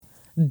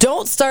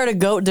Don't start a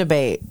GOAT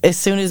debate as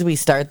soon as we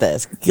start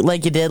this,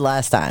 like you did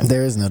last time.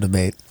 There is no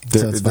debate.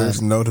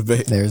 There's no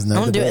debate. There's no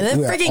Don't debate. do it.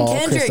 And then freaking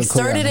Kendrick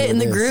started it in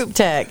the group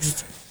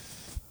text.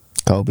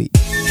 Kobe.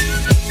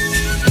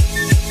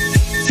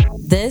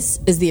 This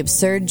is The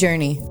Absurd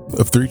Journey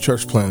Of three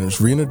church planners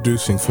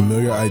reintroducing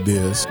familiar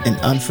ideas in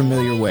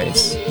unfamiliar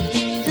ways.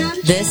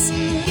 This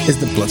is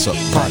the Bless Up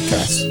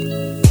Podcast.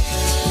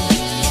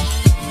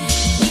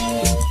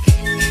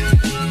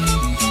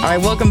 All right,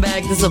 welcome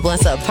back. This is the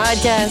Bless Up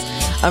Podcast.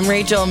 I'm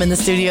Rachel. I'm in the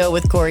studio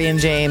with Corey and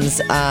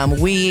James.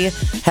 We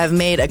have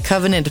made a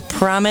covenant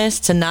promise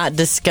to not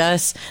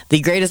discuss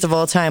the greatest of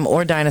all time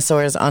or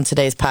dinosaurs on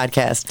today's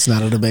podcast. It's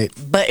not a debate.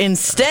 But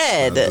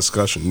instead... Not a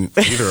discussion.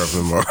 Neither of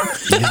them are.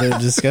 Neither a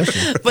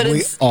discussion. But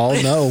we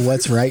all know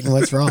what's right and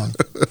what's wrong.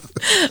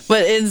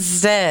 But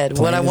instead,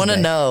 what I want to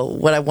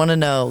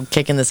know,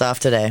 kicking this off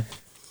today.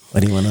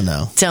 What do you want to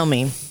know? Tell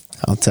me.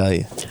 I'll tell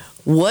you.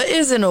 What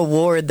is an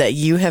award that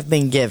you have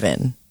been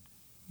given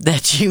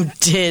that you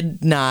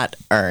did not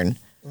earn?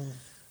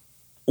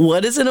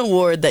 What is an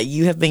award that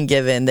you have been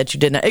given that you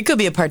did not? It could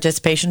be a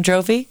participation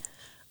trophy,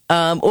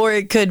 or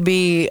it could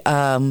be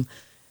an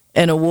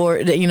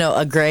award,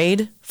 a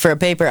grade for a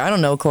paper. I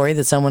don't know, Corey,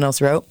 that someone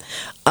else wrote.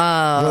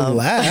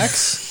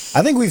 Relax.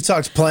 I think we've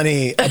talked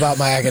plenty about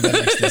my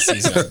academics this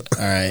season.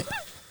 All right.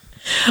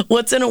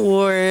 What's an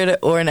award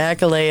or an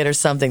accolade or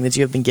something that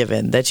you have been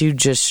given that you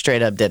just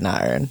straight up did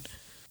not earn?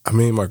 I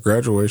mean, my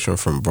graduation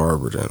from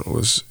Barberton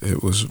was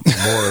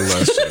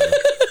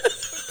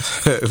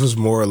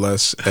more or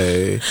less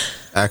a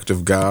act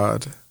of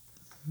God.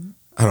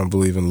 I don't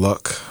believe in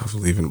luck. I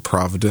believe in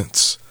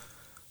providence,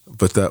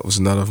 but that was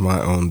none of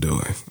my own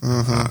doing.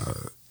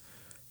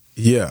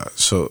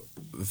 So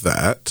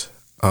that,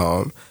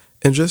 and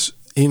just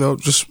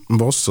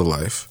most of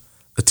life.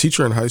 A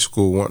teacher in high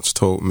school once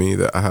told me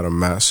that I had a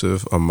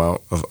massive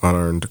amount of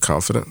unearned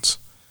confidence,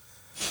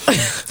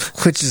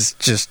 which is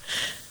just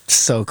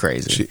so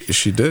crazy.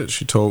 She did.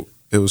 She told,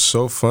 it was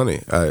so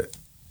funny.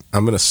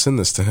 I'm going to send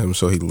this to him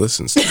so he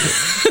listens to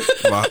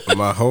it.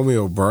 my homie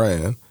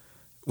O'Brien,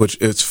 which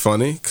it's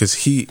funny because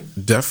he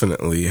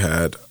definitely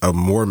had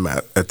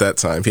at that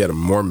time, he had a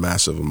more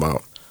massive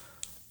amount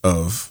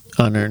of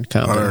unearned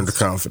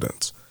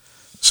confidence.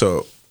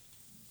 So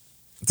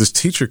this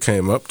teacher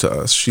came up to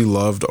us. She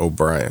loved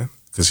O'Brien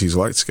because he's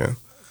light skinned.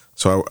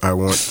 So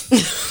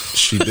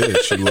she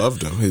did. She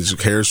loved him. His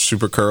hair's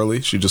super curly.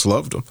 She just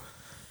loved him.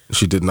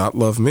 She did not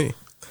love me.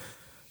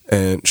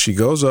 And she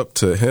goes up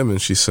to him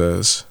and she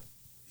says,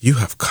 "You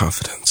have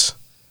confidence.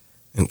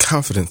 And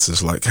confidence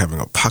is like having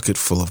a pocket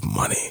full of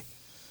money.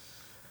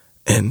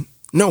 And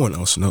no one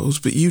else knows,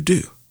 but you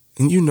do.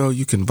 And you know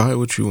you can buy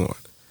what you want."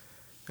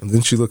 And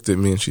then she looked at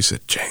me and she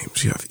said,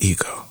 "James, you have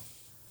ego.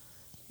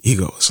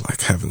 Ego is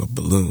like having a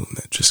balloon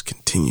that just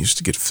continues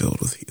to get filled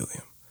with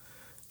helium.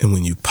 And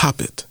when you pop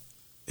it,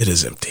 it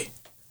is empty."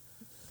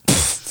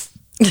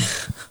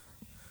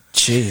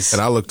 Jeez.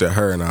 And I looked at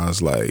her and I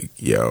was like,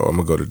 "Yo, I'm going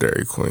to go to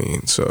Dairy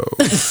Queen, so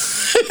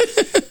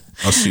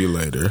I'll see you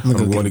later. I'm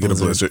going to get a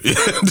Blizzard."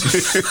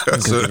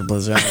 That's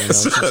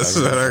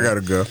what I got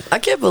to go. I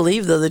can't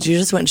believe, though, that you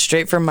just went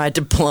straight from my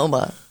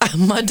diploma.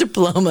 My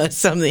diploma is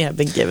something I've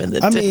been given.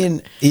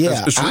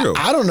 It's real.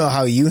 I don't know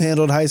how you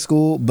handled high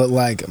school, but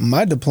like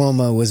my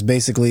diploma was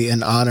basically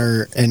in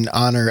honor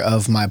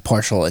of my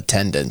partial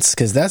attendance,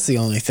 because that's the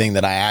only thing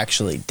that I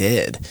actually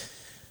did.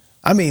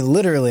 I mean,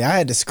 literally, I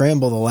had to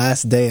scramble the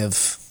last day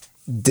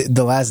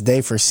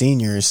for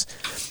seniors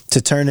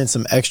to turn in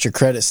some extra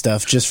credit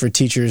stuff just for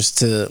teachers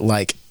to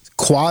like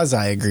quasi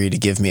agree to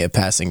give me a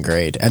passing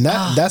grade. And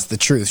that's the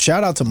truth.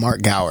 Shout out to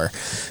Mark Gower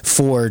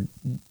for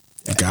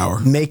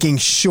making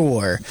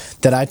sure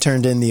that I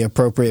turned in the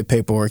appropriate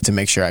paperwork to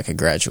make sure I could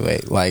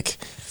graduate. Like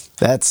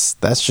that's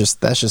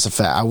just a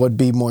fact. I would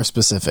be more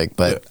specific,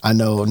 but I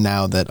know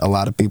now that a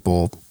lot of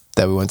people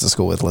that we went to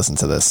school with listen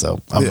to this,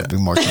 so I'm gonna be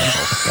more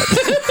careful.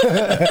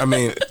 I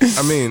mean,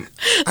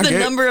 the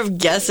number of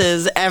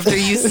guesses after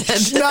you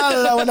said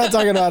no, we're not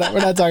talking about it.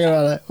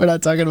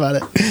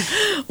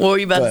 What were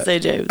you about to say,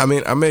 James? I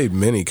mean, I made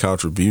many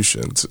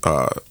contributions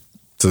to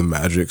the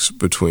Magics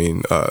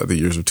between the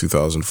years of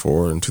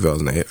 2004 and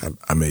 2008.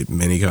 I made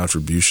many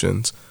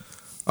contributions,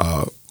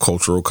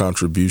 cultural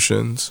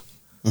contributions,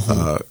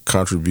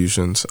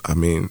 contributions. I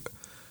mean,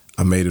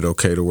 I made it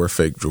okay to wear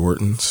fake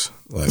Jordans.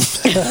 Like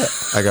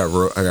I got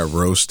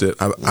roasted.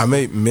 I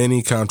made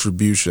many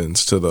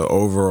contributions to the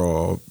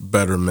overall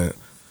betterment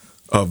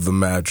of the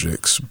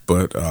Magics,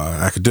 but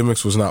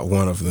academics was not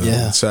one of them.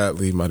 Yeah. And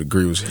sadly, my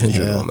degree was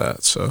hinging on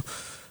that. So,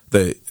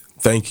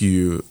 thank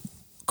you,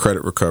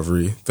 Credit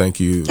Recovery. Thank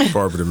you,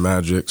 Barberton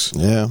Magics.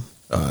 Yeah.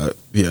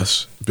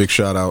 Yes. Big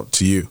shout out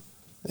to you.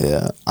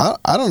 Yeah.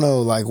 I don't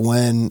know, like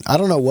I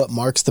don't know what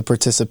marks the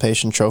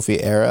participation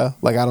trophy era.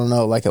 Like, I don't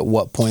know, like at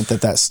what point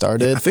that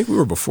started. I think we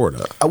were before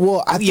that.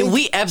 Well, I think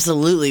we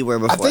absolutely were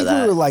before that. I think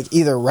we were like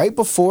either right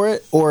before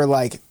it or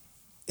like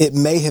it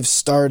may have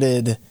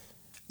started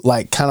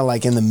like kind of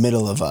like in the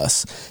middle of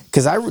us.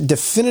 Because I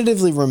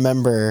definitively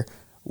remember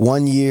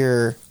one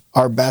year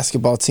our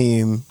basketball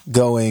team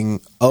going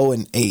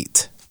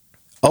 0-8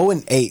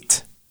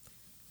 0-8.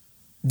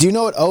 Do you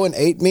know what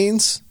 0-8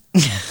 means?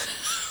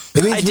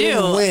 It means I we do.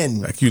 didn't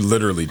win Like, you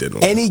literally didn't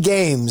win. any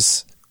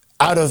games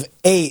out of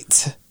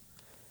 8,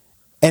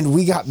 and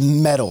we got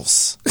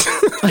medals.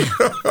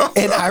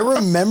 And I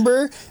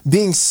remember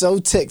being so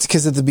ticked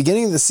because at the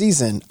beginning of the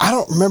season, I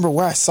don't remember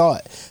where I saw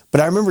it,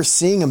 but I remember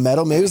seeing a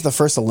medal. Maybe it was the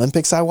first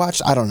Olympics I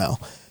watched. I don't know.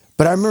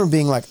 But I remember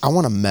being like, I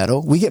want a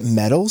medal. We get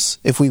medals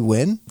if we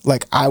win.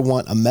 Like, I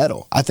want a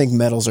medal. I think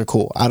medals are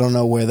cool. I don't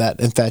know where that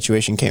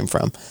infatuation came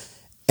from.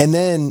 And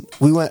then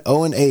we went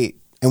 0-8,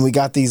 and we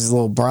got these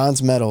little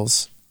bronze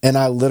medals, and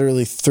I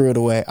literally threw it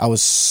away. I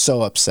was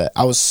so upset.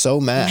 I was so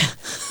mad.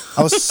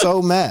 I was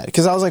so mad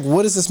because I was like,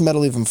 what is this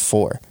medal even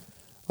for?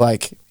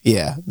 Like,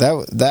 yeah,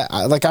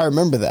 I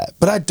remember that.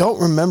 But I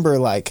don't remember,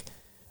 like,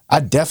 I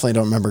definitely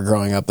don't remember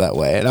growing up that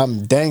way. And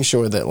I'm dang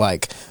sure that,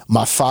 like,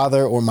 my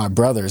father or my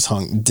brothers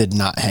did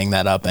not hang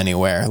that up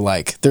anywhere.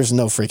 Like, there's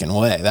no freaking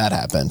way that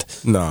happened.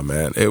 Nah,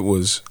 man.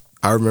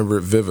 I remember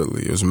it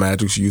vividly. It was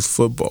Magic's youth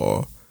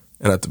football.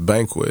 And at the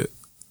banquet,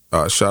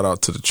 shout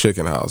out to the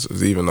chicken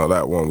houses, even though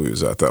that one we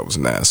was at, that was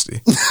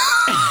nasty.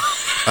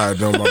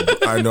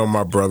 I know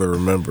my brother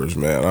remembers,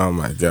 man. Oh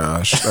my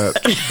gosh.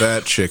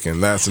 That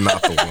chicken, that's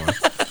not the one.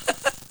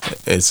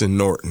 It's in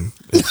Norton.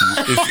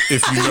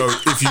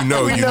 If you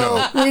know, you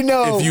know. We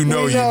know. If you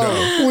know, you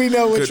know. We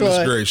know which Goodness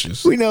one.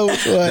 gracious. We know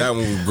which one. That one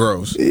was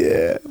gross.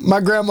 Yeah. My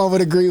grandma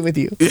would agree with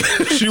you.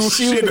 she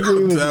would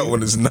agree with that you.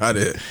 one is not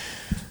it.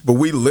 But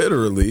we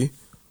literally,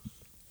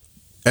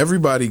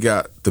 everybody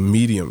got the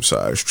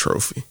medium-sized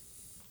trophy.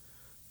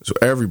 So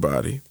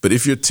everybody. But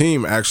if your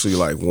team actually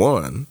like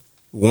won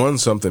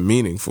something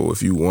meaningful,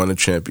 if you won a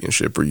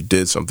championship or you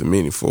did something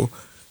meaningful,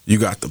 you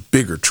got the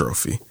bigger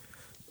trophy.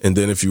 And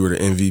then if you were the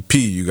MVP,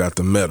 you got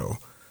the medal.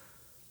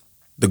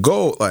 The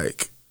goal,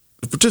 like,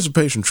 the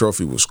participation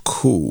trophy was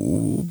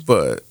cool,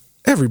 but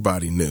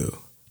everybody knew.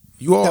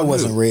 You all That knew.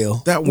 wasn't real.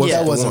 That wasn't,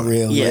 That the wasn't one.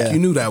 real. Yeah. Yeah. You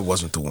knew that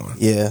wasn't the one.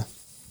 Yeah.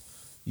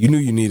 You knew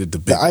you needed the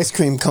big The ice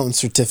cream cone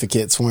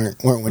certificates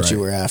weren't what Right. you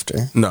were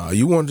after. No,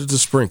 you wanted the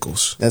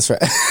sprinkles. That's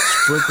right.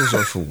 Sprinkles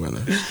are for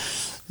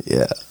winners.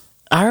 Yeah.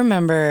 I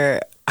remember,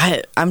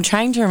 I'm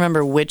trying to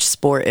remember which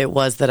sport it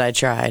was that I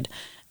tried,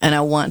 and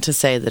I want to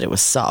say that it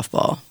was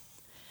softball.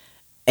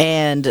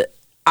 And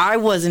I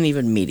wasn't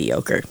even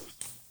mediocre.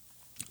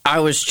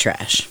 I was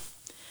trash.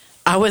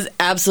 I was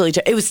absolutely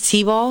trash. It was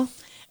T-ball,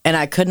 and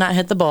I could not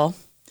hit the ball.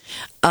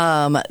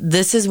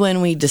 This is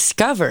when we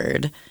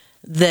discovered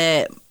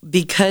that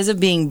because of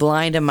being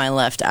blind in my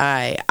left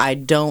eye, I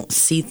don't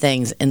see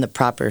things in the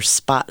proper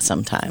spot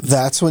sometimes.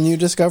 That's when you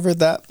discovered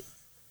that?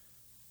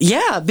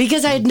 Yeah,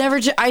 because I'd never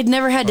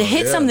had to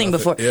hit yeah, something nothing-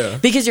 before. yeah.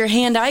 Because your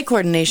hand-eye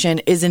coordination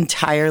is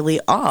entirely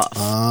off.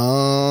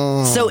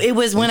 Oh. So it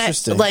was when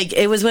interesting.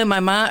 it was when my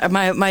mom,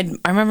 I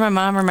remember my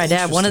mom or my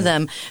dad, one of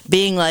them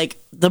being like,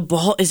 "The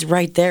ball is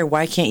right there.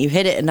 Why can't you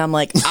hit it?" And I'm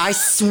like, "I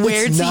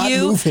swear It's to not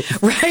you, moving.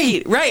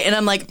 right." And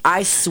I'm like,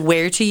 "I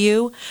swear to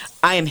you,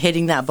 I am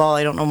hitting that ball.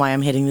 I don't know why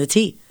I'm hitting the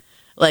tee."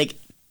 Like,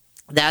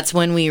 that's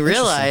when we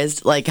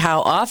realized like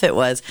how off it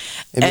was.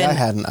 Maybe And I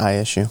had an eye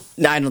issue.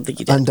 I don't think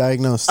you did.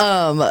 Undiagnosed.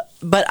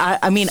 But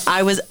I mean,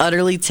 I was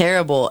utterly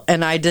terrible,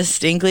 and I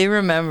distinctly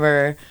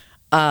remember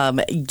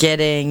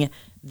getting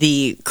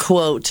the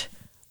quote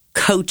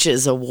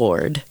coaches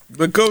award.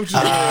 The coaches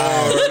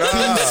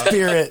Team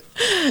Spirit.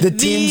 The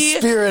Team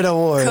Spirit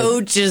Award.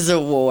 Coaches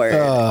award,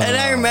 and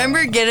I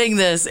remember getting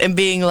this and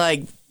being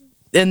like,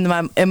 in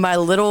my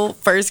little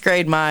first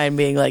grade mind,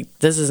 being like,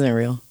 this isn't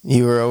real.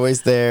 You were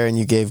always there and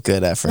you gave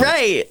good effort.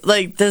 Right.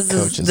 Like this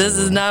Coaches is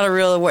award. not a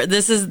real award.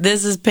 This is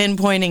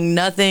pinpointing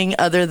nothing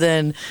other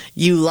than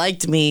you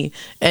liked me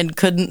and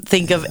couldn't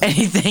think of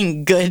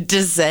anything good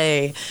to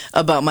say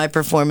about my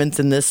performance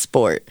in this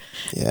sport.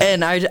 Yeah.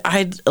 And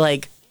I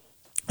like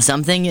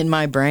something in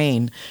my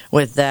brain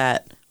with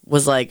that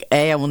was like,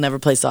 A, I will never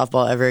play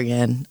softball ever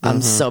again.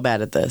 I'm so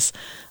bad at this.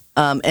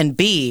 And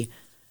B,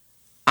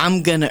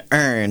 I'm gonna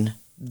earn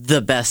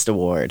the best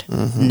award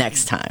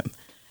next time.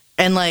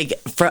 And like,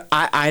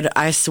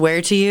 I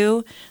swear to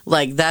you,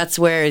 like that's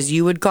where, as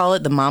you would call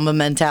it, the mama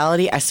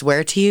mentality. I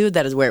swear to you,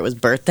 that is where it was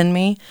birthed in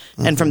me.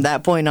 And from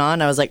that point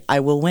on, I was like,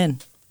 I will win.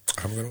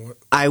 I'm gonna win.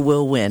 I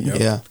will win.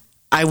 Yeah.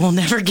 I will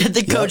never get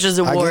the coaches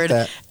I get award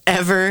that.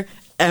 ever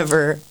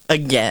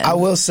again. I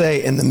will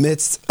say in the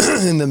midst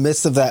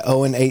of that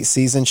 0-8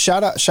 season,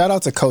 shout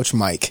out to Coach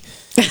Mike,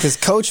 because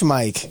Coach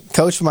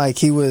Mike,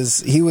 he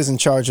was in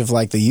charge of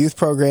like the youth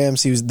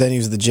programs. He was the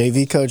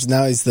JV coach.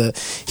 Now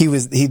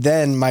he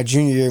then my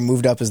junior year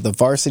moved up as the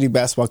varsity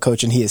basketball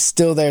coach, and he is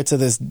still there to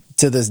this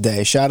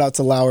day. Shout out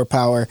to Lauer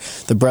Power,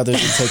 the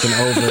brothers have taken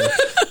over.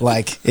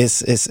 Like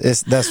it's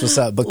that's what's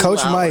up. But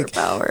Coach Lauer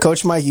Power.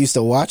 Coach Mike used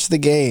to watch the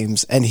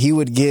games, and he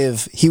would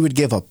give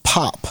a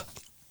pop.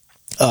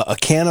 A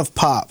can of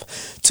pop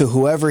to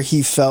whoever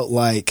he felt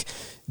like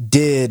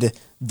did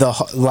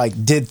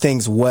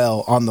things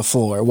well on the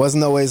floor. It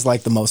wasn't always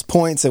like the most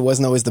points. It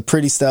wasn't always the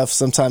pretty stuff.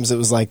 Sometimes it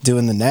was like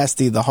doing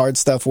the hard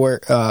stuff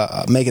work,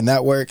 making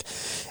that work.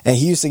 And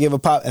he used to give a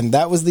pop. And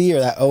that was the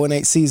year, that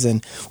 0-8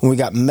 season, when we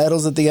got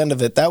medals at the end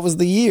of it. That was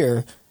the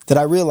year that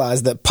I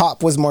realized that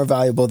pop was more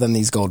valuable than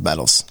these gold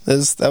medals.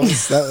 That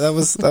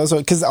was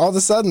because all of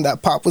a sudden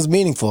that pop was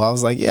meaningful. I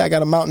was like, yeah, I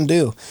got a Mountain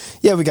Dew.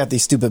 Yeah, we got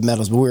these stupid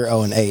medals, but we were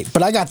 0-8.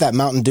 But I got that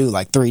Mountain Dew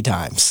like 3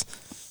 times.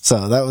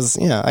 So that was,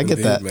 I get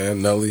that.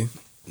 Man, Nelly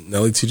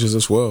teaches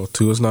us well.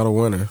 2 is not a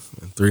winner.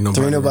 And 3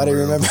 nobody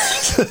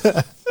remembers.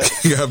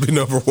 You gotta be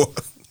number 1.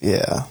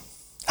 Yeah.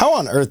 How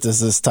on earth does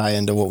this tie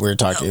into what we were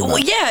talking about? Well,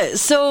 yeah.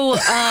 So in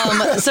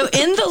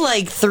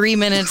the 3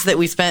 minutes that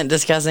we spent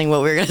discussing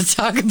what we were going to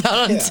talk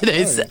about on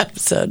today's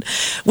episode,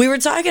 we were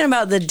talking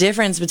about the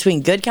difference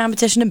between good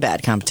competition and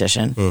bad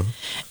competition.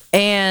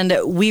 And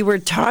we were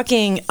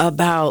talking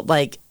about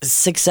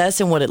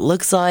success and what it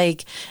looks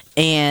like,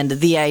 and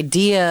the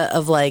idea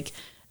of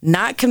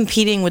not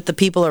competing with the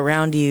people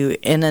around you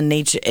in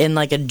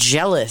a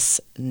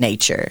jealous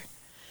nature,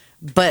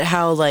 but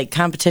how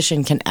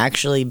competition can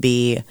actually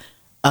be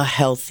a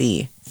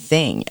healthy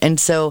thing. And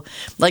so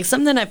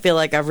something I feel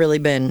like I've really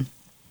been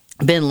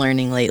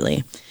learning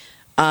lately.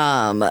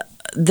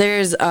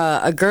 There's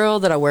a girl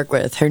that I work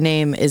with. Her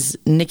name is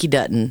Nikki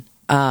Dutton.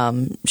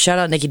 Shout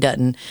out Nikki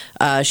Dutton.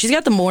 She's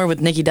got the More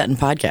with Nikki Dutton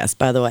podcast,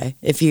 by the way,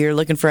 if you're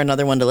looking for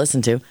another one to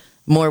listen to.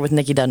 More with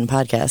Nikki Dutton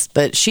podcast.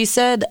 But she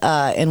said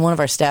in one of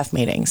our staff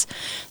meetings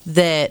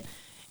that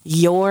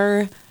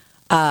your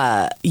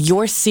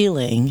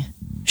ceiling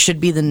should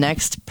be the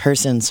next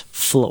person's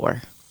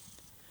floor.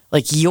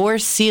 Your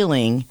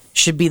ceiling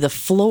should be the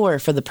floor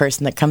for the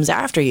person that comes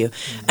after you.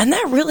 And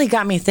that really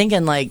got me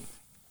thinking,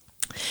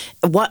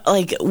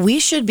 we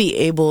should be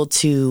able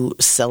to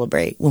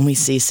celebrate when we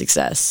see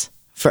success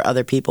for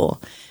other people.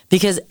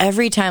 Because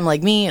every time,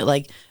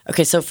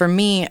 so for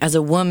me as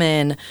a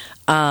woman,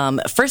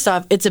 first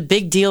off, it's a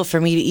big deal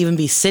for me to even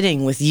be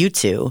sitting with you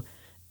two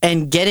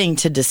and getting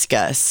to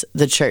discuss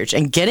the church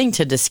and getting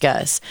to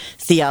discuss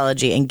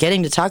theology and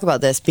getting to talk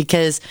about this,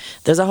 because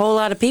there's a whole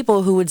lot of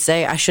people who would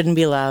say I shouldn't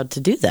be allowed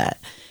to do that.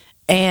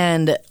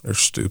 And they're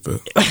stupid.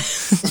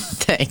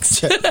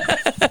 Thanks. But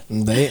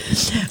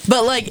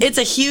it's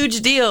a huge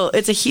deal.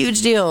 It's a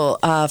huge deal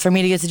for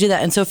me to get to do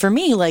that. And so for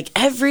me,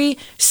 every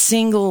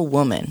single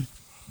woman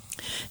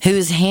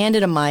who's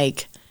handed a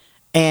mic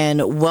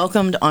and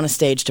welcomed on a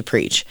stage to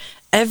preach,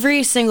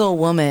 every single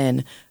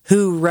woman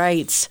who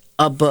writes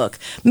a book.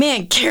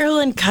 Man,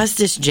 Carolyn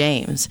Custis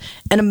James,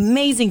 an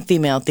amazing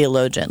female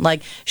theologian.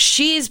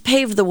 She's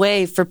paved the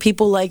way for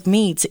people like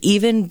me to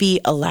even be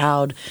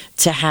allowed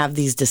to have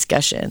these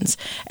discussions.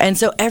 And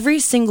so every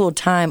single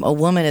time a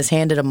woman is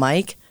handed a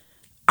mic,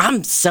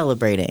 I'm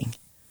celebrating.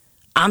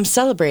 I'm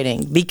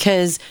celebrating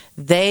because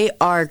they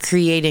are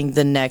creating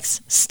the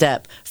next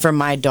step for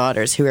my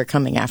daughters who are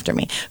coming after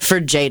me, for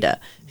Jada,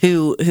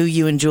 who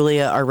you and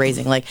Julia are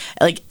raising. Like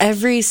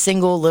every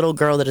single little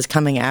girl that is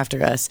coming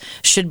after us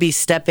should be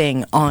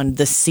stepping on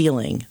the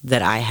ceiling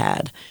that I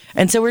had.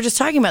 And so we're just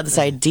talking about this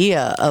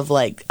idea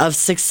of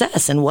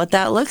success and what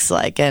that looks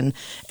like, and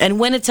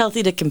when it's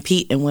healthy to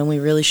compete and when we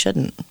really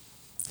shouldn't.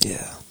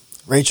 Yeah.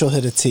 Rachel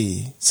hit a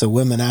T, so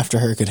women after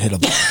her could hit a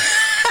ball.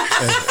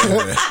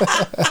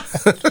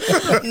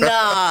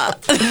 Nah.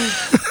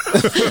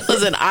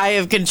 Listen, I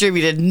have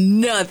contributed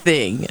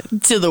nothing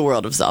to the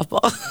world of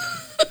softball.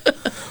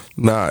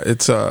 Nah,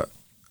 it's as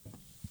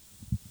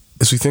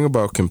we think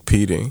about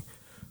competing,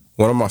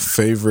 one of my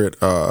favorite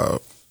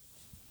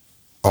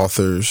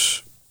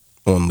authors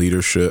on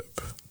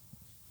leadership,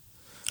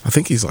 I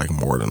think he's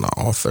more than an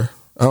author.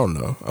 I don't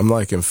know. I'm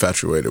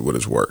infatuated with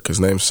his work. His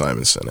name's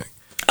Simon Sinek.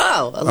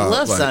 Oh, I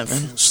love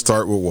Simon.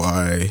 Start with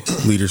Why,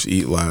 Leaders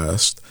Eat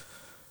Last.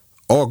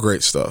 All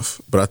great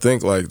stuff. But I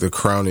think the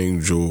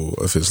crowning jewel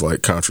of his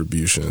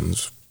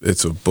contributions,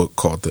 it's a book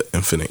called The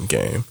Infinite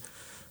Game.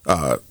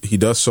 He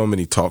does so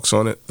many talks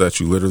on it that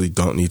you literally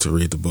don't need to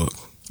read the book.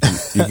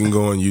 You can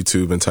go on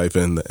YouTube and type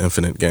in The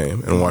Infinite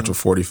Game and watch a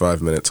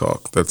 45-minute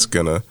talk. That's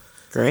going to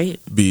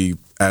be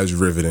as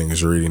riveting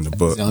as reading the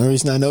book. That's the only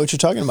reason I know what you're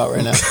talking about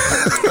right now.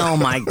 Oh,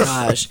 my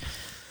gosh.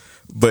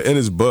 But in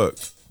his book,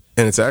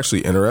 and it's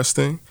actually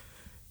interesting,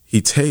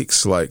 he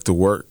takes the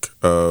work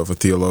of a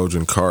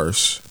theologian,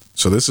 Kars.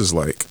 So this is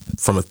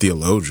from a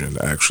theologian,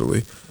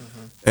 actually.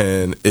 Mm-hmm.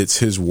 And it's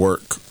his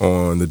work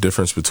on the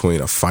difference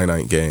between a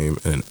finite game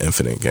and an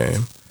infinite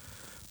game.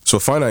 So a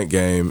finite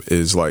game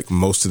is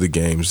most of the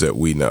games that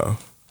we know,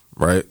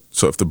 right?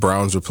 So if the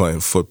Browns are playing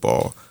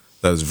football,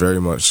 that is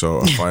very much so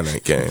a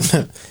finite game.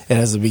 It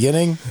has a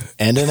beginning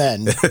and an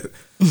end.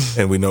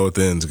 And we know what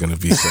the end's going to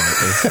be.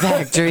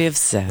 Factory of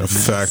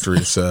sadness. A factory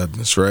of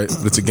sadness, right?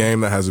 It's a game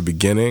that has a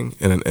beginning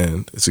and an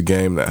end. It's a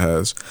game that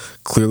has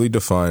clearly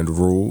defined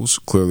rules,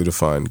 clearly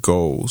defined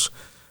goals,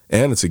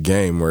 and it's a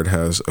game where it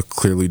has a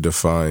clearly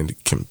defined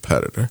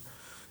competitor.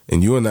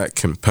 And you and that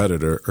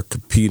competitor are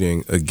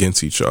competing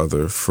against each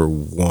other for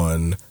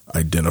one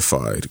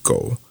identified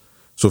goal.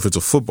 So if it's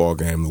a football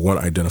game, the one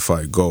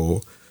identified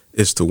goal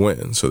is to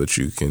win so that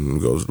you can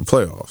go to the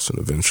playoffs and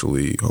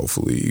eventually,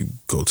 hopefully,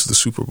 go to the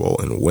Super Bowl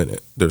and win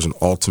it. There's an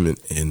ultimate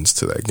ends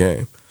to that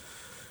game.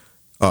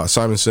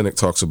 Simon Sinek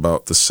talks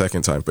about the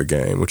second type of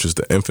game, which is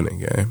the infinite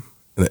game.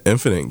 In the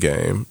infinite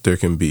game, there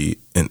can be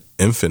an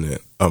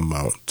infinite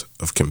amount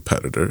of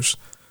competitors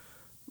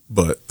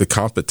But the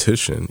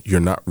competition, you're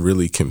not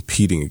really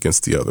competing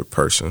against the other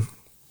person.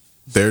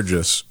 They're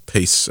just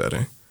pace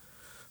setting.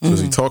 So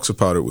as he talks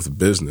about it with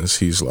business,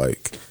 he's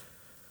like,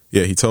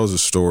 he tells a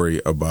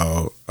story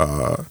about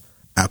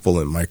Apple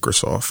and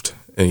Microsoft.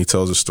 And he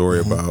tells a story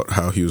about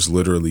how he was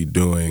literally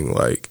doing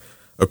like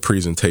a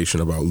presentation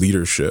about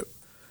leadership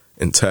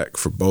in tech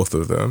for both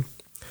of them.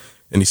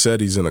 And he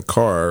said he's in a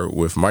car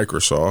with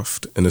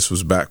Microsoft, and this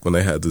was back when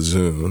they had the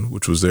Zune,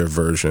 which was their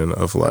version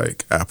of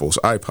like Apple's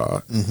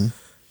iPod. And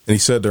he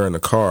said they're in the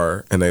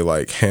car, and they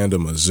like hand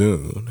him a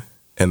Zune,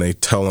 and they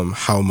tell him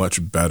how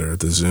much better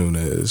the Zune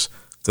is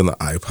than the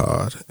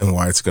iPod and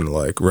why it's going to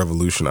like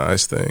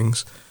revolutionize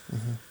things.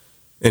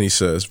 And he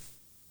says,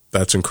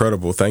 "That's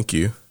incredible, thank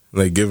you." And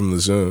they give him the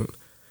Zune.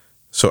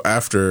 So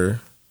after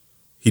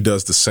he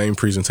does the same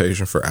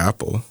presentation for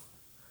Apple,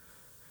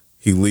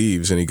 he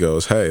leaves and he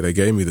goes, "Hey, they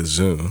gave me the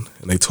Zune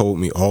and they told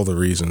me all the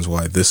reasons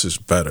why this is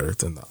better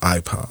than the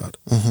iPod."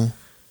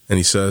 And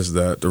he says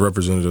that the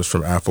representatives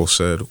from Apple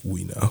said,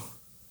 "We know."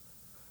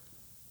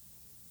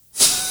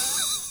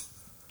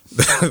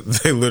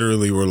 They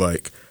literally were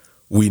like,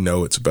 "We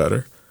know it's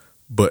better,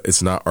 but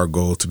it's not our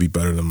goal to be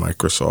better than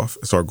Microsoft.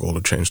 It's our goal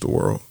to change the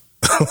world."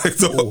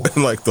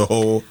 The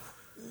whole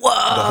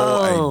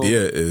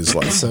idea is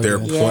like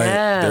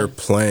they're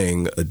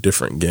playing a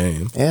different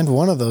game. And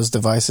one of those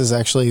devices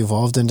actually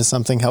evolved into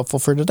something helpful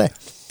for today.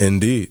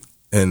 Indeed.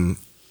 And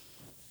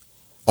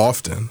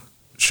often,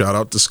 shout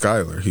out to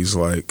Skylar. He's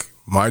like,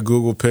 "My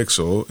Google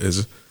Pixel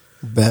is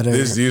better."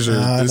 This is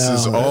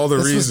all the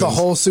reasons. This was the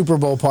whole Super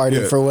Bowl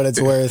party for what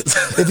it's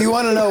worth. If you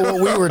want to know what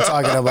we were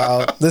talking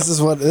about, this was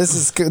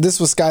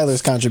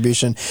Skylar's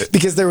contribution,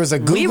 because there was a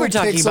Google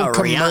Pixel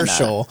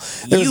commercial.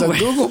 There was a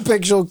Google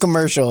Pixel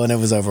commercial, and it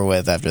was over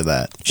with after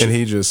that. And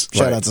he just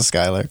shout out to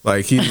Skylar.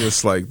 Like he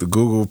just like the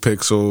Google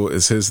Pixel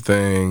is his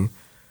thing.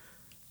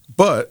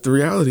 But the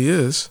reality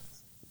is,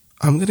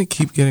 I'm going to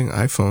keep getting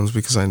iPhones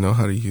because I know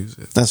how to use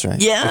it. That's right.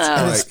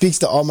 Yeah. And it speaks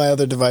to all my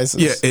other devices.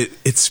 Yeah,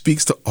 it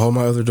speaks to all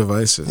my other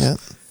devices. Yeah.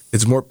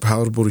 It's more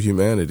palatable to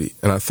humanity.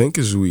 And I think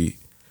as we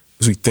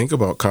think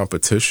about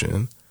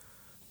competition,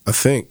 I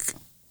think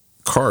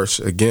Kars,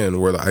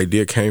 again, where the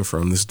idea came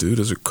from, this dude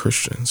is a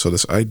Christian. So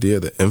this idea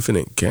of the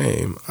infinite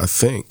game, I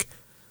think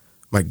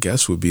my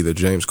guess would be that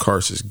James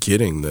Kars is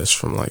getting this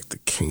from like the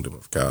kingdom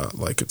of God.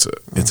 Like it's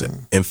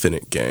an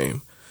infinite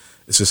game.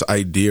 It's this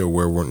idea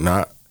where we're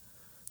not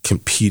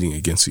competing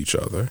against each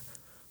other,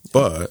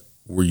 but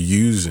we're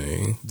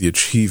using the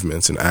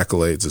achievements and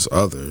accolades as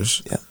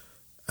others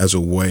as a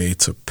way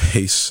to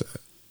pace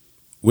set,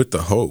 with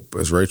the hope,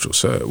 as Rachel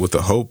said, with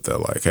the hope that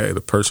like, hey,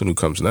 the person who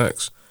comes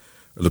next,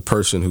 or the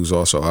person who's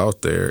also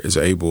out there, is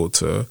able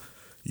to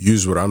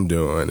use what I'm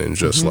doing and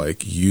just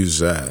like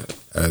use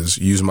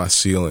my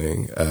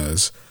ceiling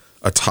as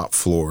a top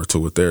floor to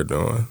what they're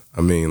doing.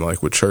 I mean,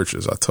 like with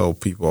churches, I tell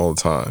people all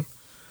the time,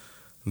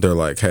 they're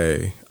like,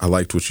 "Hey, I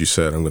liked what you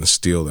said. I'm going to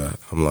steal that."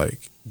 I'm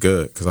like,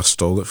 "Good," because I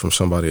stole it from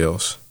somebody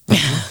else.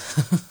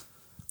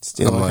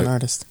 Steal like an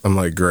artist. I'm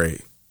like,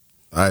 "Great."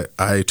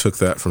 I took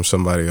that from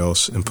somebody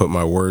else and put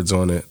my words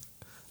on it.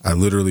 I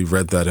literally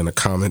read that in a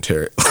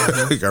commentary.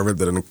 I read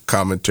that in a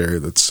commentary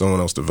that someone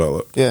else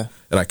developed. Yeah.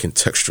 And I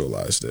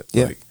contextualized it.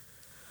 Yeah.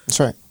 That's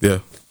right. Yeah.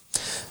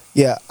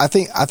 Yeah. I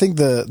think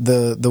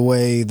the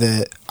way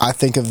that I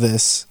think of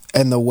this,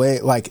 and the way,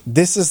 like,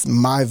 this is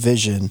my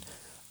vision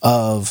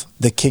of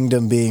the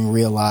kingdom being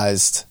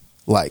realized.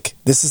 Like,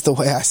 this is the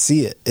way I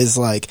see it, is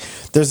like,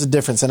 there's a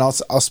difference. And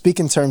I'll speak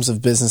in terms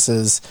of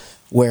businesses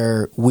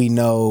where we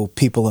know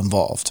people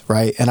involved,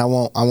 right? And I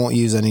won't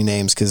use any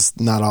names because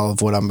not all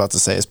of what I'm about to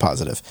say is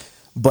positive.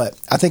 But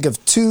I think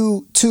of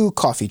two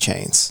coffee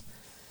chains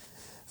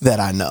that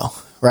I know,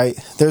 right?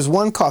 There's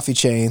one coffee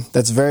chain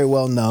that's very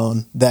well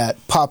known that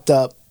popped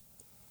up.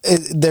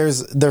 They're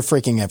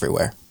freaking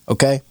everywhere,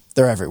 okay?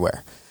 They're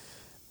everywhere.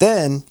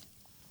 Then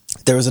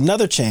there was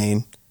another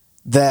chain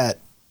that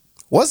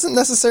wasn't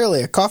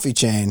necessarily a coffee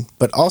chain,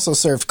 but also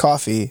served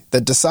coffee,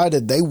 that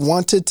decided they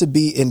wanted to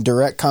be in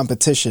direct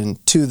competition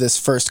to this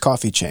first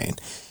coffee chain.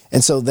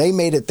 And so they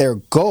made it their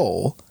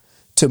goal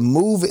to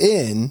move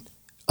in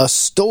a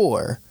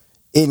store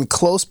in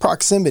close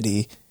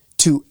proximity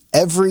to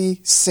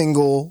every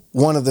single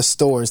one of the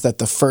stores that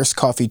the first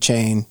coffee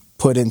chain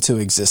put into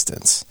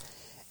existence.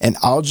 And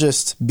I'll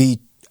just be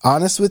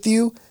honest with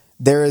you,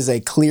 there is a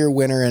clear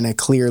winner and a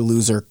clear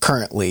loser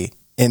currently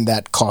in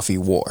that coffee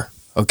war.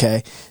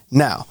 Okay.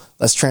 Now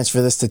let's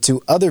transfer this to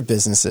two other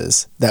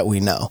businesses that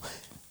we know.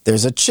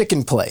 There's a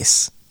chicken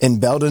place in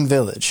Belden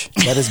Village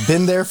that has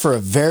been there for a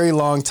very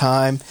long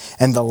time,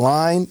 and the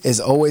line is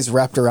always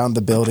wrapped around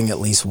the building at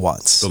least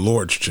once. The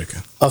Lord's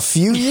Chicken. A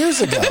few years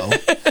ago,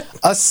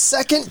 a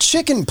second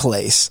chicken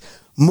place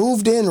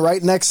moved in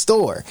right next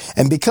door.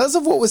 And because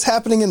of what was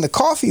happening in the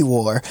coffee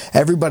war,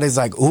 everybody's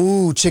like,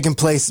 ooh, chicken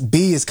place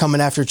B is coming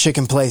after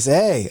chicken place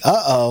A.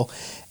 Uh-oh.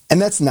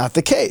 And that's not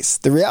the case.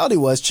 The reality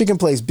was Chicken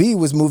Place B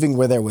was moving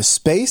where there was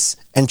space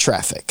and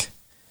traffic.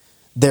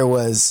 there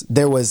was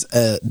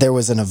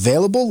an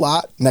available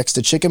lot next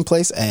to Chicken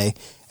Place A,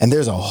 and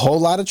there's a whole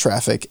lot of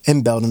traffic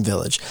in Belden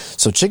Village.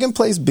 So Chicken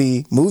Place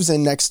B moves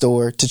in next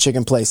door to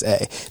Chicken Place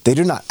A. They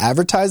do not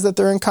advertise that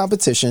they're in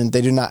competition.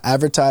 They do not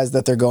advertise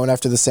that they're going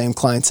after the same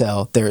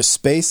clientele. There is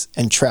space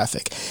and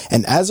traffic.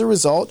 And as a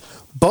result,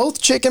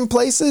 both chicken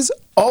places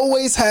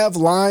always have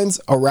lines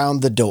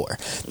around the door.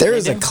 There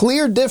is a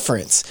clear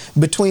difference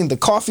between the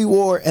coffee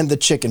war and the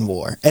chicken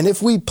war. And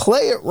if we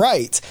play it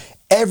right,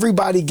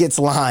 everybody gets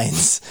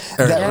lines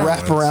that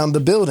wrap around the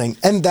building.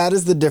 And that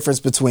is the difference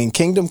between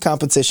kingdom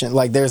competition.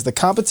 Like, there's the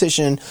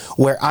competition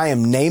where I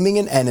am naming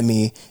an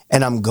enemy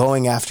and I'm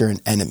going after an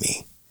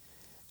enemy.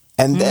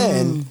 And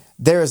then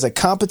there is a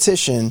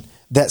competition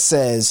that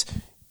says,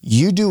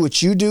 you do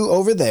what you do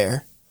over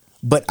there,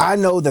 but I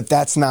know that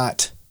that's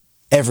not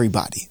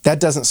everybody. That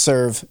doesn't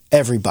serve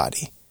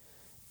everybody.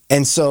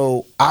 And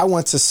so I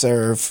want to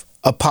serve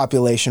a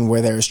population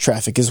where there is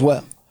traffic as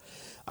well.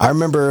 I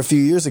remember a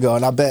few years ago,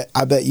 and I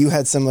bet you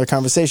had similar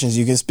conversations.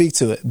 You can speak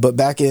to it. But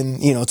back in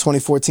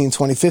 2014,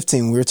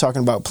 2015, we were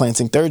talking about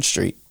planting 3rd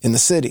Street in the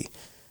city.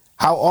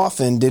 How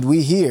often did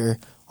we hear,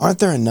 aren't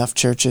there enough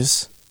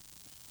churches?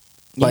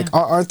 Like,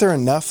 aren't there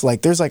enough?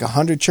 Like, there's like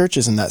 100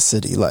 churches in that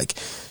city. Like,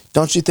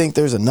 don't you think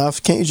there's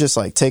enough? Can't you just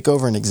like take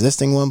over an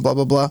existing one, blah,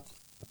 blah, blah?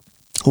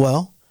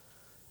 Well,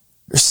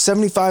 there's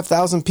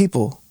 75,000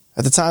 people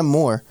at the time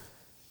more.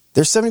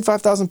 There's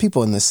 75,000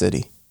 people in this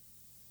city.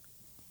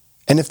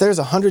 And if there's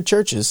 100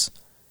 churches,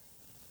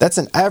 that's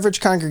an average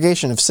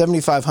congregation of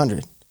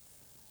 7,500.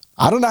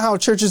 I don't know how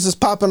churches is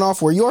popping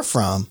off where you're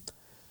from,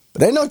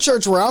 but ain't no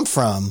church where I'm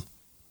from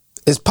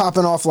is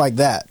popping off like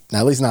that. Now,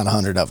 at least not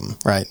 100 of them,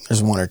 right?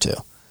 There's 1 or 2.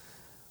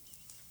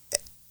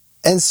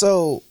 And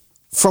so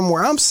from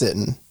where I'm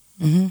sitting,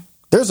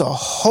 there's a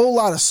whole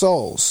lot of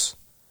souls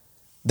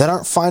that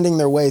aren't finding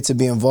their way to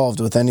be involved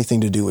with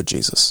anything to do with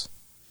Jesus.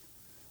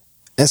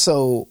 And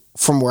so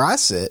from where I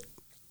sit,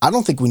 I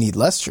don't think we need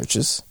less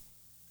churches.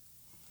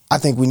 I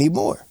think we need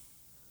more.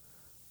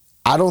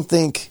 I don't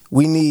think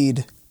we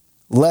need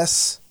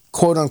less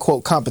quote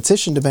unquote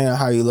competition, depending on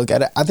how you look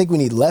at it. I think we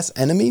need less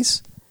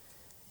enemies.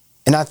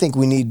 And I think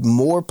we need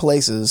more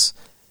places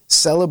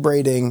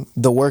celebrating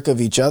the work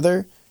of each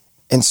other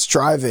and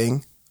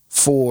striving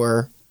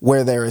for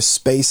where there is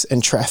space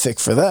and traffic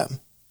for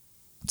them.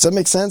 Does that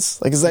make sense?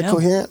 Like, is that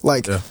coherent?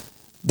 Like,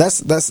 that's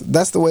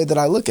the way that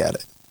I look at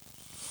it.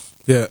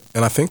 Yeah,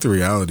 and I think the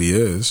reality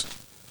is,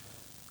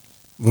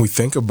 when we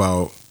think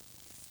about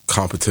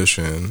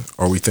competition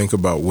or we think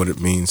about what it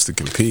means to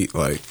compete,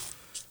 like,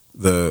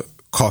 the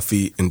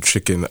coffee and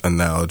chicken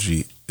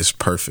analogy is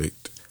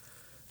perfect.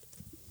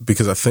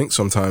 Because I think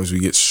sometimes we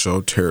get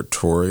so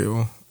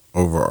territorial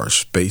over our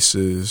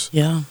spaces.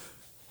 Yeah.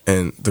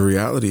 And the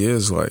reality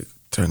is, like,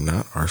 they're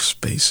not our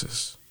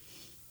spaces.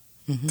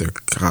 They're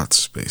God's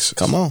spaces.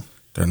 Come on.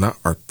 They're not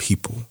our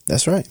people.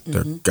 That's right.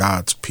 They're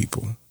God's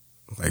people.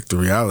 Like, the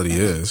reality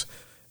is,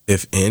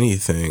 if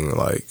anything,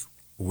 like,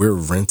 we're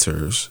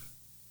renters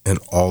in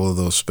all of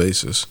those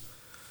spaces.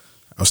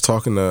 I was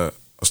talking to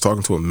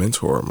a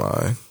mentor of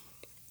mine,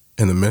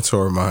 and the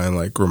mentor of mine,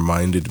 like,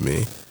 reminded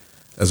me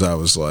as I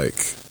was,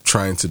 like,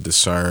 trying to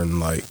discern,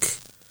 like,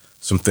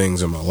 some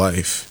things in my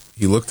life.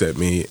 He looked at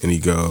me and he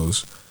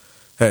goes,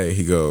 hey,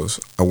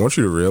 I want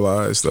you to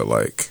realize that,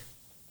 like,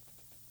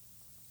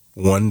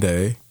 one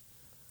day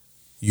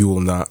you will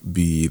not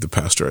be the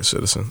pastor at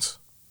Citizens.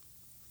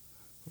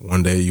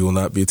 One day you will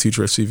not be a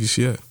teacher at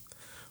CVCA.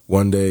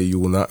 One day you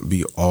will not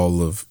be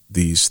all of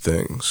these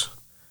things.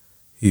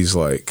 He's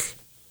like,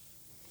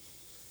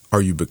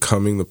 are you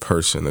becoming the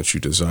person that you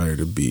desire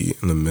to be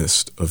in the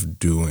midst of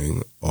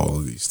doing all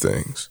of these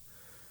things?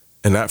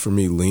 And that, for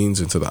me,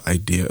 leans into the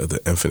idea of the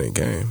infinite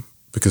game.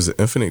 Because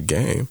the infinite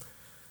game,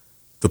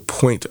 the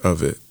point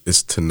of it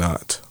is to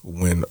not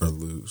win or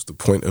lose. The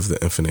point of the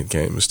infinite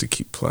game is to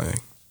keep playing.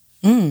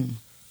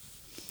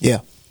 Yeah.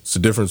 It's the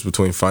difference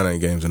between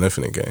finite games and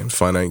infinite games.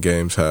 Finite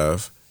games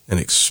have an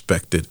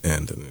expected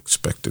end and an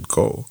expected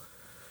goal.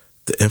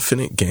 The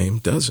infinite game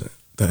doesn't.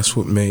 That's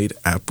what made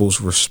Apple's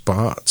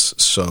response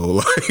so,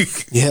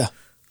 like,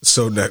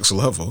 so next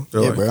level.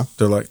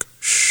 They're like,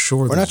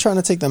 sure. We're not trying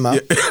to take them out.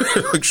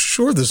 Yeah, like,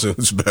 sure, the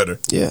Zoom's better.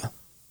 Yeah.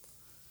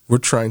 We're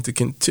trying to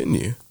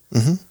continue.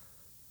 And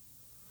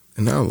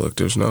now look,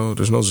 there's no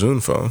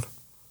Zoom phone.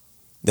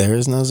 There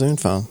is no Zoom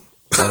phone.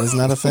 That is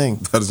not a thing.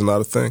 That is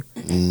not a thing.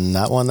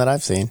 Not one that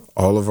I've seen.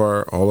 All of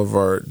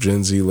our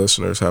Gen Z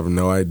listeners have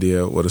no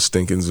idea what a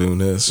stinking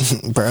Zune is.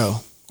 Bro,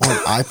 or an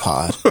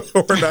iPod.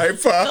 Or an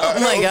iPod. Oh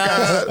my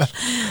gosh.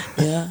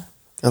 Yeah.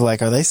 They're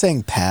like, are they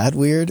saying pad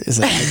weird? Is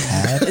it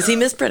iPad? Is he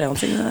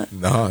mispronouncing that?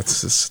 No,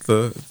 it's just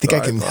the Think I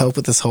can iPod. help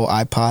with this whole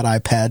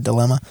iPod-iPad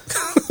dilemma?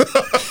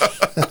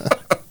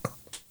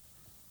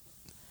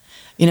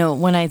 You know,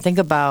 when I think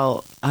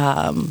about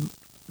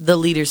the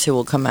leaders who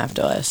will come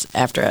after us,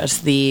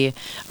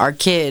 our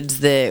kids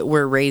that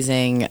we're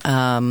raising.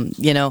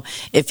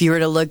 If you were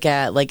to look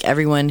at like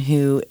everyone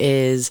who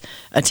is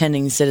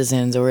attending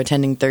Citizens or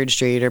attending Third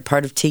Street or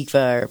part of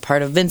Tikva or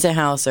part of Vincent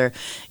House or,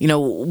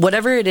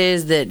 whatever it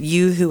is that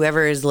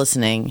whoever is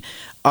listening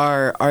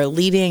are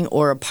leading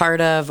or a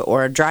part of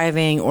or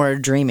driving or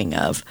dreaming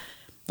of.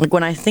 Like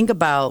when I think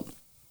about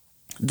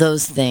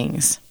those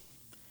things,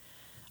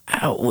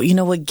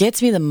 what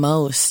gets me the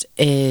most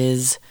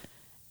is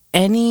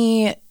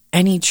any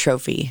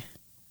trophy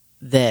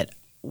that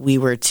we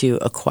were to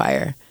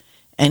acquire,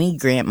 any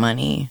grant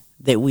money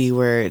that we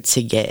were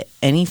to get,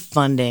 any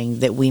funding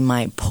that we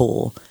might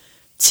pull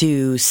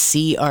to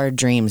see our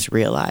dreams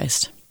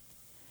realized,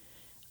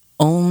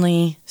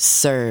 only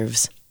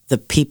serves the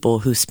people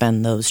who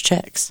spend those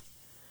checks.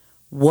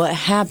 What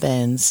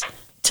happens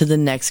to the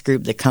next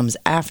group that comes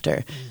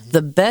after?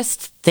 The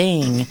best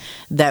thing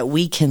that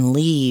we can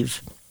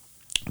leave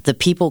the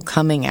people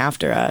coming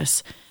after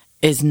us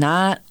is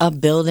not a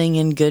building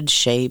in good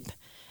shape.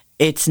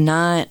 It's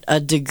not a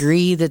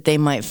degree that they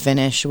might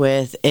finish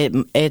with.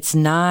 It's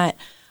not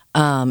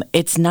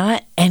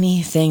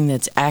anything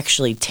that's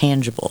actually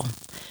tangible.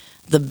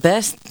 The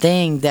best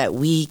thing that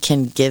we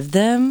can give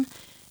them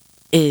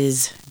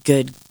is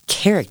good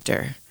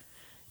character,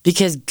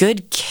 because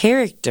good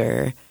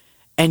character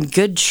and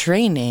good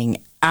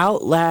training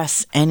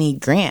outlasts any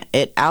grant.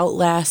 It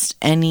outlasts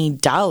any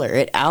dollar.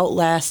 It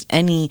outlasts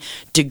any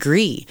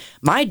degree.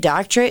 My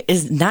doctorate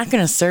is not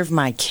going to serve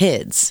my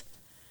kids.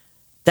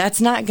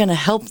 That's not going to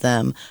help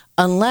them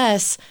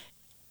unless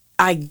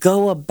I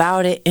go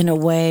about it in a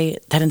way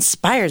that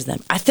inspires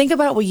them. I think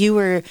about what you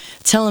were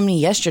telling me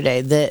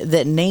yesterday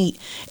that Nate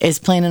is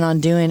planning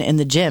on doing in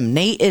the gym.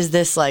 Nate is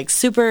this like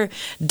super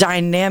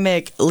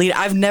dynamic leader.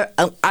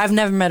 I've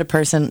never met a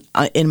person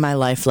in my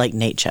life like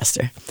Nate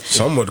Chester.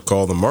 Some would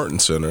call the Martin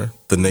Center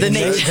the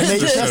Nate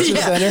Chester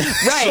Center.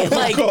 Right.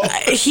 Like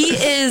he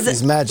is.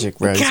 He's magic,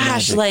 bro.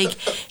 Gosh, like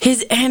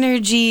his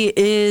energy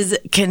is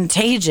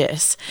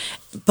contagious.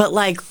 But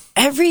like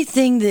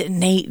everything that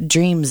Nate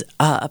dreams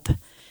up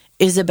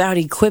is about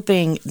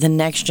equipping the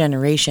next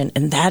generation,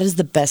 and that is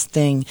the best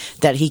thing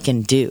that he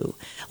can do.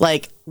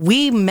 Like,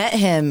 we met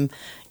him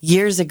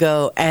years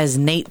ago as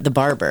Nate the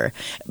barber,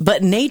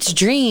 but Nate's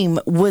dream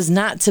was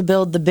not to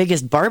build the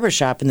biggest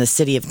barbershop in the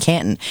city of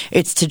Canton.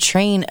 It's to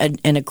train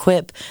and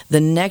equip the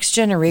next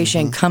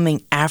generation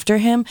coming after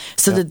him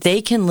so that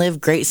they can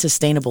live great,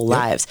 sustainable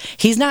lives.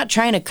 He's not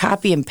trying to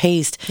copy and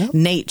paste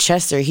Nate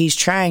Chester. He's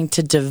trying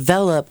to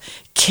develop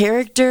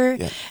character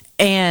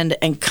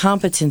and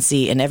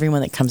competency in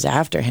everyone that comes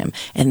after him.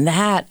 And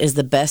that is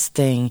the best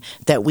thing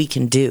that we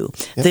can do.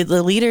 The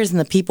leaders and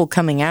the people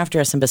coming after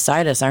us and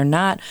beside us are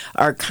not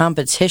our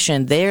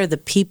competition. They're the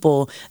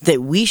people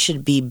that we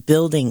should be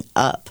building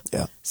up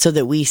so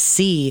that we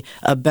see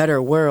a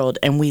better world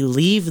and we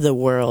leave the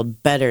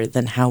world better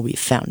than how we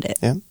found it.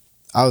 Yeah.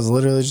 I was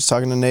literally just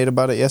talking to Nate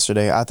about it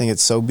yesterday. I think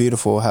it's so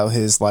beautiful how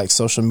his like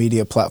social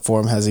media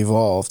platform has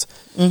evolved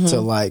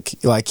to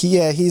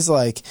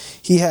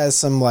he has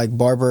some like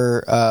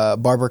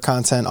barber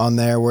content on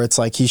there where it's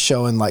like he's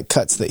showing like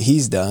cuts that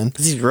he's done.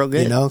 He's real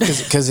good,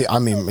 because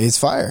he's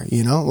fire.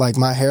 Like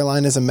my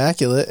hairline is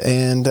immaculate,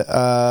 and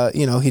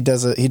he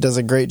does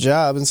a great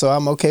job, and so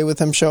I'm okay with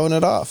him showing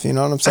it off. You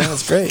know what I'm saying?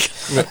 It's great.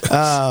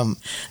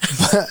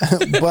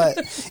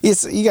 but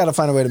you got to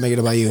find a way to make it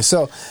about you.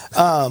 So.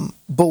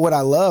 But what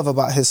I love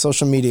about his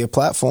social media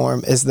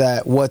platform is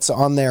that what's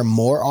on there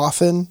more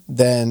often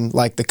than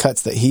like the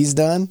cuts that he's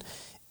done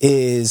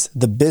is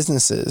the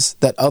businesses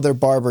that other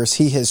barbers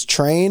he has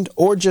trained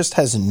or just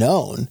has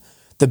known,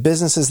 the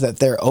businesses that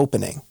they're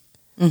opening.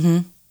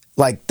 Mm-hmm.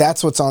 Like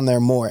that's what's on there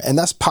more. And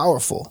that's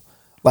powerful.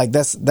 Like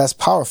that's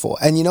powerful.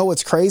 And you know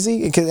what's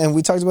crazy? And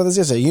we talked about this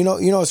yesterday. You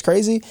know what's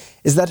crazy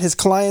is that his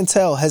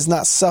clientele has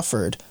not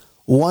suffered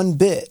one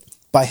bit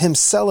by him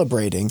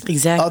celebrating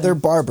other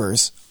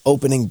barbers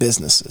opening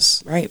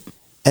businesses. Right.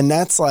 And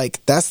that's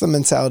the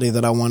mentality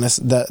that I want us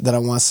that I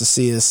want us to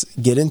see us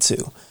get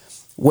into,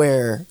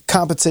 where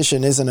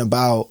competition isn't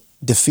about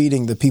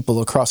defeating the people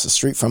across the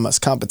street from us.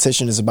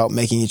 Competition is about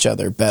making each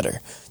other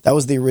better. That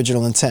was the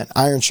original intent.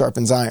 Iron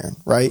sharpens iron,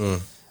 right?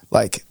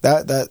 Like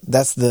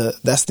that's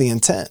the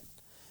intent.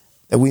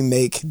 That we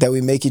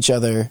make each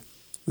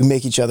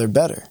other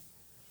better.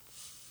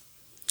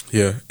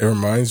 Yeah, it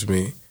reminds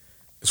me.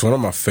 It's one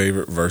of my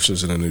favorite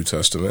verses in the New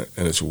Testament,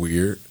 and it's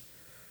weird.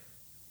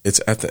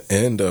 It's at the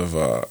end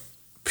of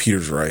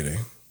Peter's writing.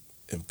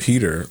 And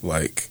Peter,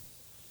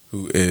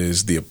 who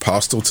is the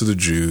apostle to the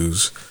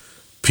Jews,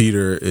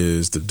 Peter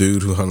is the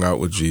dude who hung out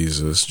with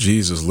Jesus.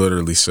 Jesus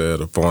literally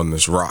said, upon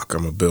this rock,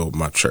 I'm going to build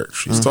my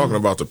church. He's talking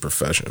about the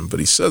profession, but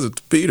he says it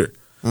to Peter.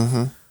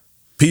 Mm-hmm.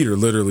 Peter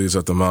literally is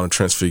at the Mount of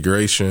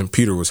Transfiguration.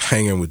 Peter was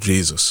hanging with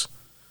Jesus.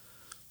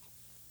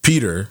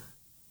 Peter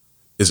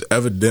is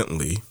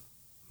evidently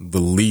the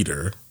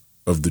leader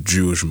of the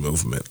Jewish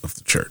movement of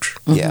the church.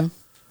 Yeah.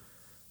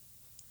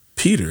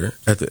 Peter,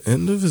 at the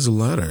end of his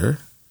letter,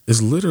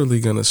 is literally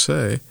going to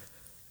say,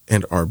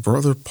 and our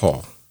brother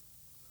Paul,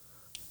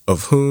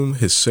 of whom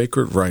his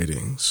sacred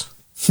writings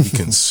we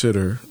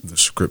consider the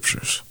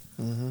scriptures.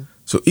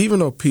 So even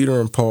though Peter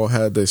and Paul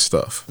had their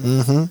stuff,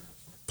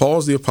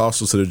 Paul's the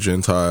apostle to the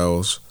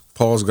Gentiles,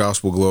 Paul's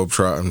gospel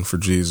globetrotting for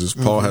Jesus.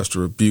 Paul has to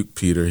rebuke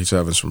Peter. He's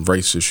having some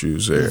race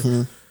issues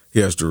there. He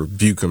has to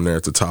rebuke him there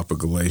at the top of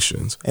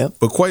Galatians. Yep.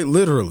 But quite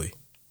literally,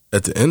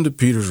 at the end of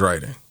Peter's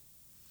writing,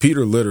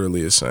 Peter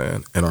literally is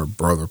saying, and our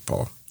brother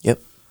Paul. Yep.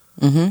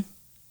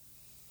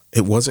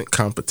 It wasn't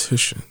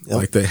competition. Yep.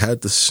 Like they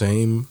had the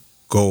same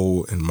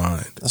goal in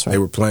mind. That's right. They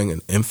were playing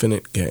an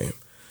infinite game.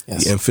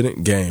 Yes. The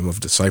infinite game of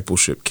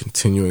discipleship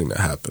continuing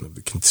to happen,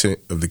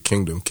 of the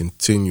kingdom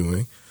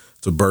continuing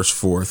to burst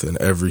forth in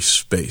every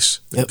space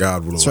that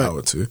God would allow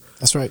it to.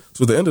 That's right.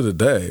 So at the end of the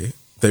day,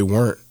 they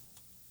weren't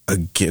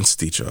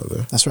against each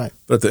other. That's right.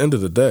 But at the end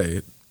of the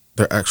day,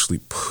 they're actually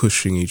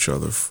pushing each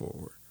other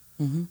forward.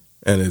 And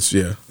it's,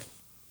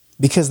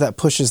 Because that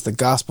pushes the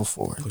gospel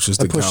forward.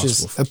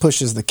 That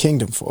pushes the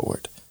kingdom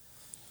forward.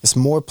 It's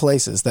more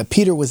places that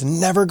Peter was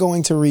never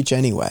going to reach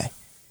anyway.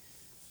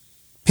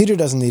 Peter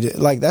doesn't need it.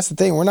 Like, that's the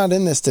thing. We're not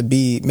in this to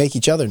make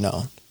each other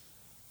known.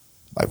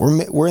 Like,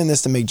 we're in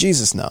this to make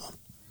Jesus known.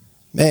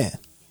 Man.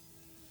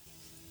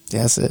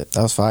 Yeah, that's it.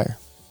 That was fire.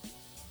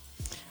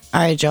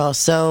 All right, y'all.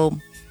 So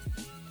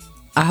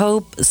I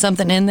hope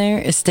something in there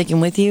is sticking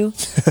with you.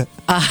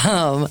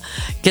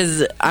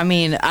 Because, I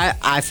mean,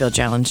 I feel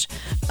challenged.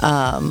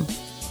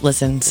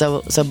 Listen,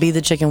 so be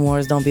the chicken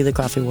wars. Don't be the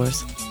coffee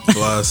wars.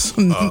 plus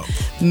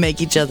Make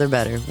each other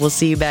better. We'll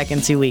see you back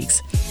in 2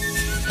 weeks.